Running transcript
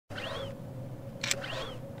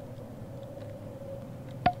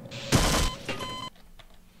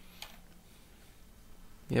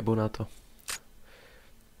Jebu na to.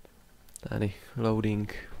 Tady,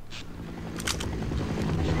 loading.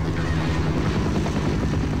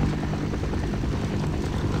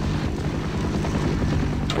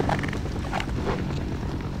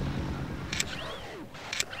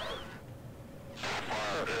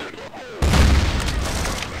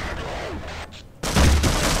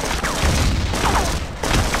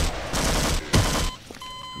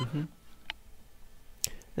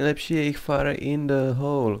 Nejlepší je jich fire in the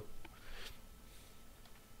hole.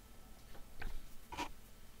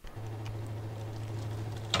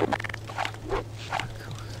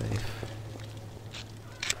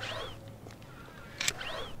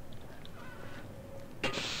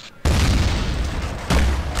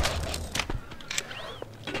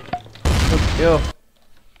 Jo.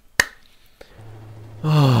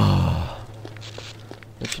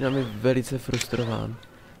 Začínám být velice frustrován.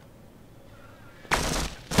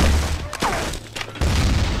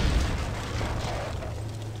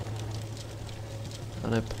 A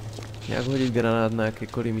ne, jak hodit granát na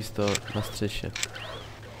jakékoliv místo na střeše.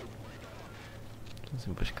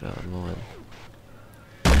 Musím poškrávat moment.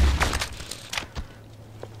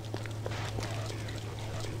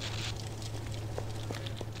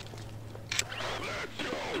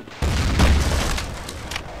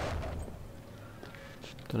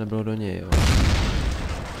 To nebylo do něj, jo.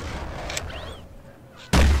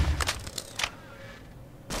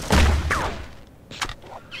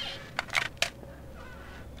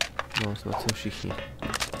 No, snad jsou všichni.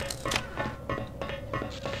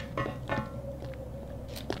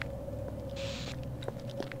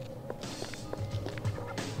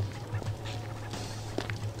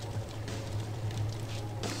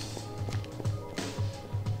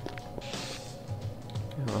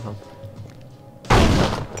 Aha.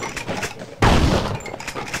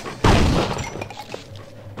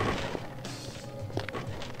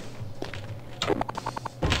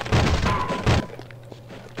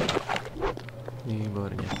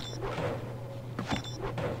 Výborně.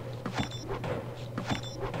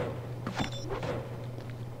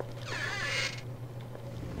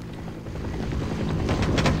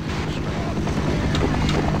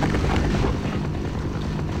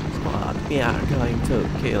 Squad, we are going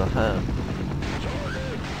to kill him.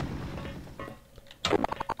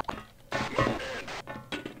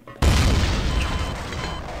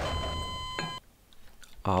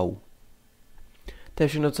 Au. To je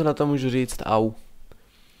všechno, co na to můžu říct, au.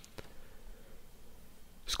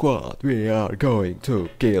 Squad, we are going to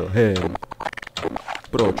kill him.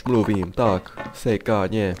 Proč mluvím tak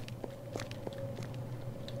sekáně?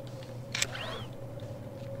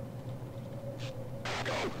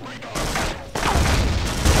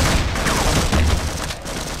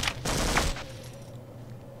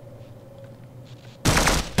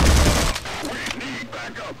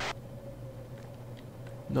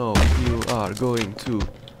 No, you are going to.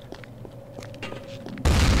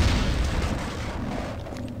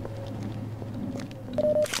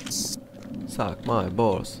 Suck my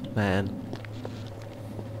balls, man.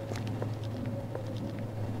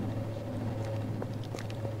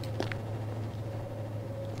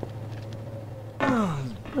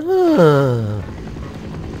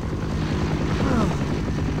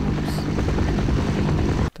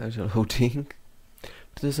 Takže loading.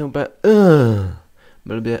 Protože jsem úplně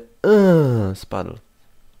blbě spadl.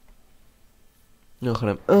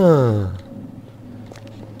 Mimochodem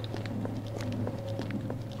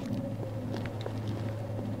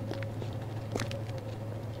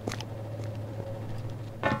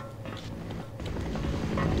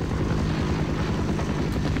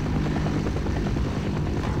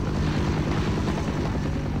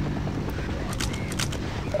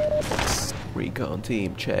Recon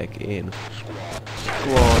team check in.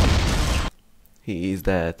 Squad. He is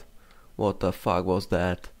dead. What the fuck was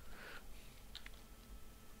that?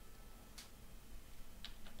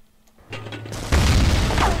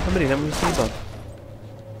 Dobrý, nemůžu se hýbat.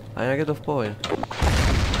 A jak je to v pohodě.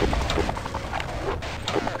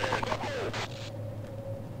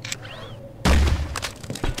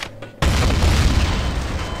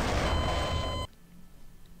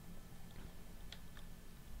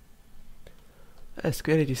 Je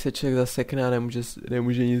skvělý, když se člověk zasekne a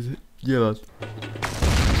nemůže nic dělat.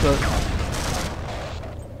 Co?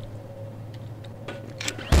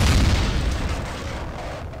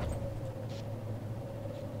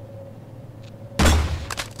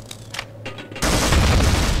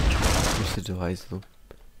 Už se do hajzlu.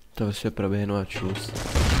 To vše proběhnu a čus.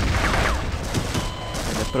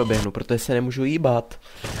 Neproběhnu, protože se nemůžu jíbat.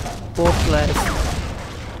 Pokles.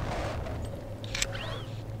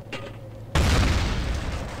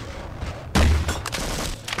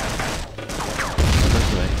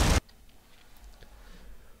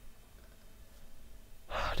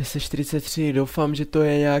 10:43, doufám, že to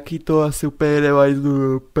je nějaký to asi úplně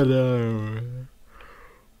nevajdu.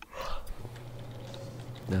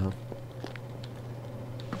 No.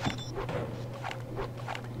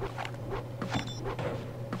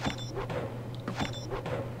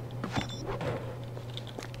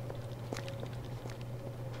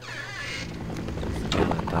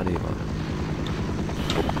 Tady mám.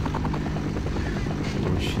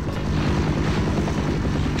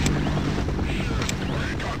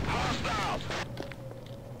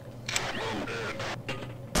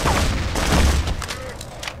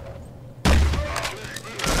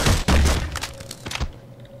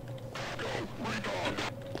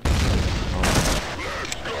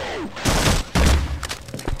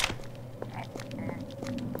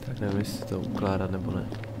 Tak nevím, jestli to ukládat nebo ne.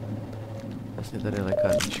 Vlastně tady je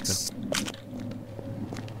lékárnička.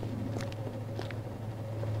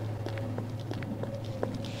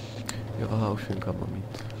 Jo, aha, už vím, kam mám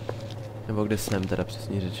jít. Nebo kde jsem, teda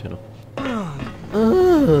přesně řečeno.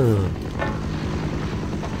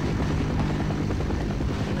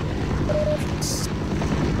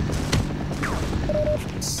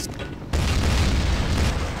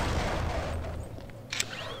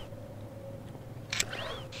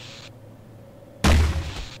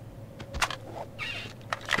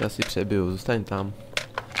 Já si přebiju, zůstaň tam.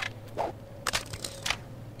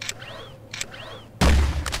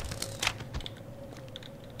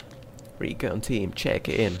 Recon team, check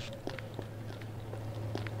in.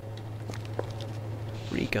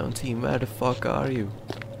 Recon team, where the fuck are you?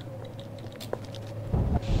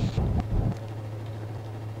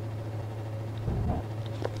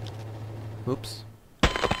 Ups.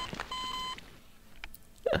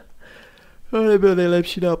 To nebyl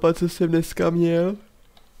nejlepší nápad, co jsem dneska měl.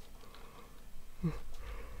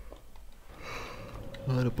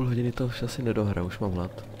 Ale do půl hodiny to už asi nedohra, už mám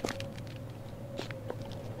hlad.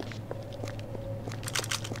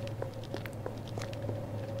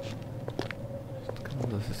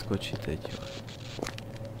 Kam zase skočí teď, jo.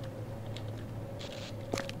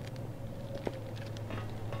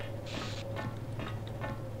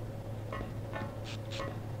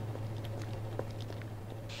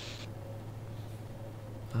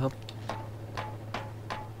 Aha.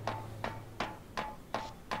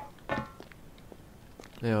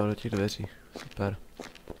 Jo, do těch dveří. Super.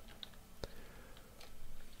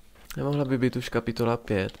 Nemohla by být už kapitola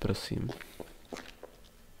 5, prosím.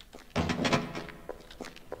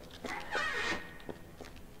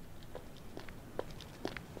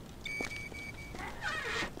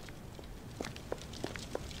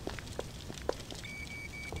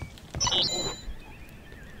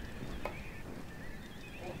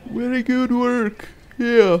 Very good work.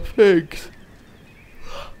 Yeah, thanks.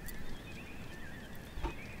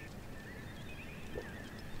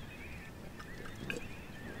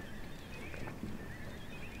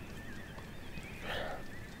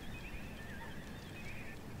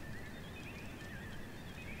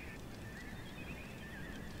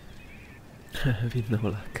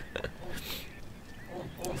 Vidnoulak.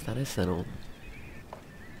 Stane se, no.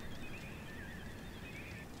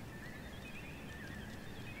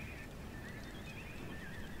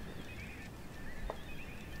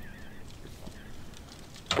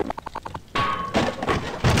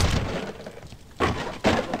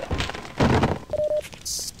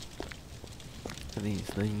 Tady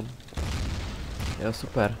nic není. Jo,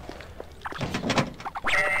 super.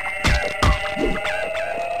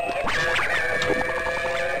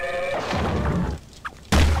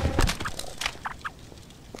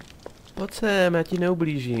 Pojď sem, já ti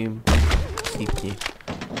neublížím. Sípni.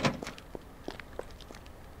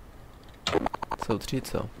 Jsou 3,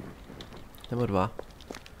 co? Nebo 2?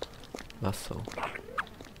 2 jsou.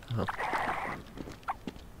 Aha.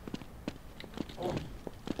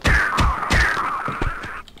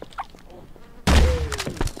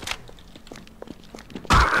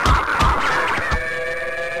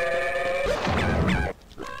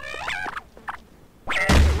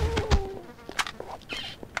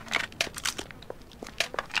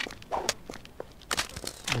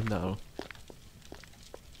 Dál.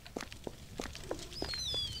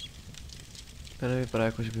 To nevypadá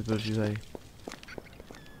jako, že by byl živej.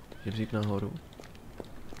 Žebřík nahoru.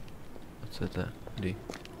 A co je to? Kdy?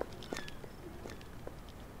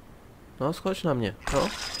 No, skoč na mě, no.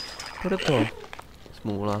 Bude to.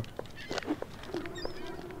 Smůla.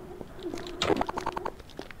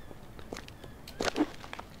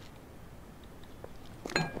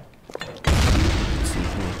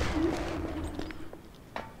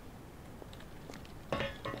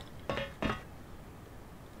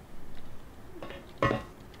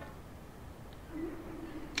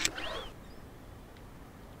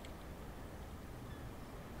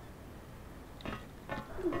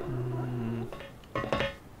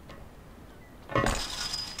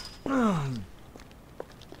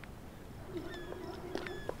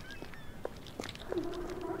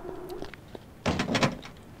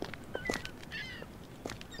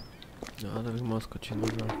 No, to bych mohl skočit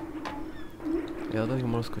možná. Já to bych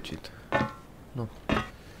mohl skočit. No.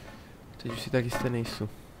 Teď už si tak jistě nejsou.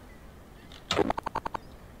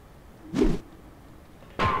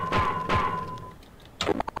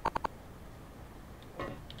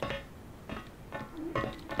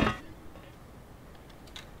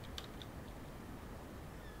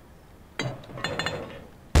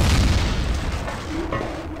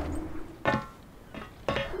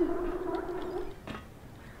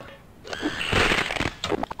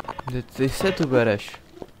 Ty se tu bereš.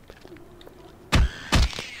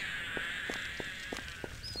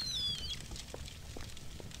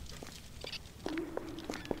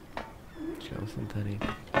 Čekal jsem tady.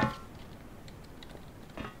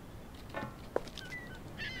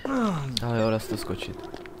 Ale jo, dá se to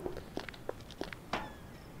skočit.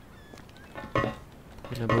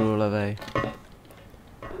 Nebudu levej.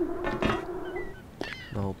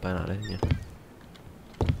 No úplně nádherně.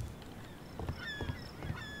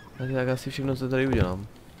 Tak asi všechno, co tady udělám.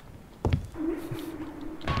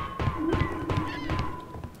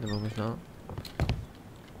 Nebo možná?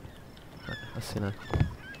 Ne, asi ne.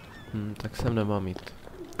 Tak sem nemám jít.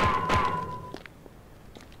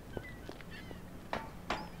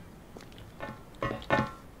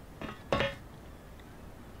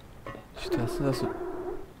 Já jsem zase...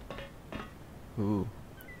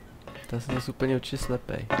 Já jsem zase úplně oči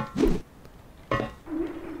slepej.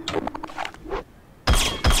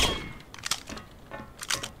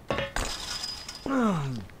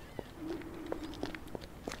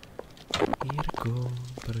 Jirko,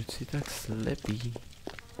 proč jsi tak slepý?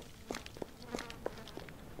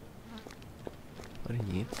 Tady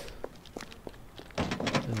nic.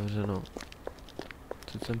 Dobře, no.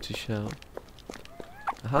 Co jsem přišel?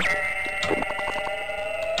 Aha.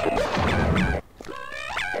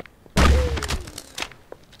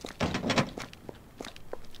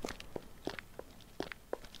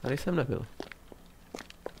 Tady jsem nebyl.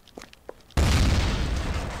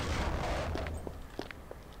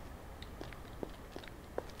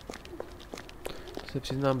 Se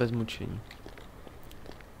přiznám bez mučení.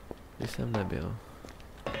 Když jsem nebyl.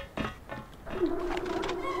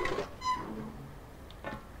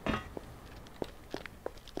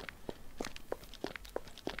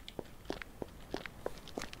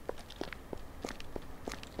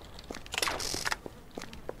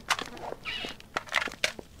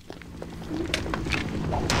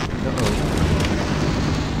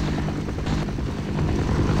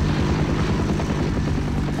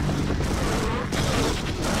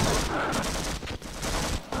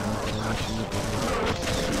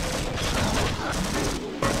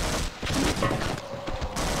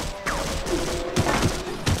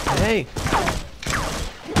 Hej!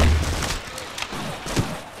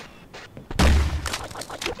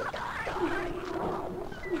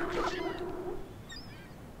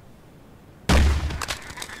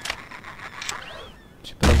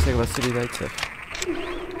 Připadám se jak Vasilij Zajcev.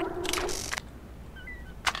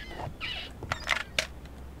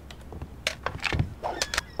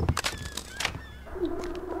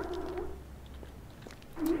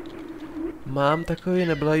 Mám takový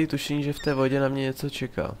neblahý tušení, že v té vodě na mě něco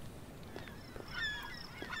čeká.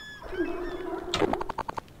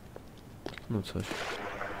 No což.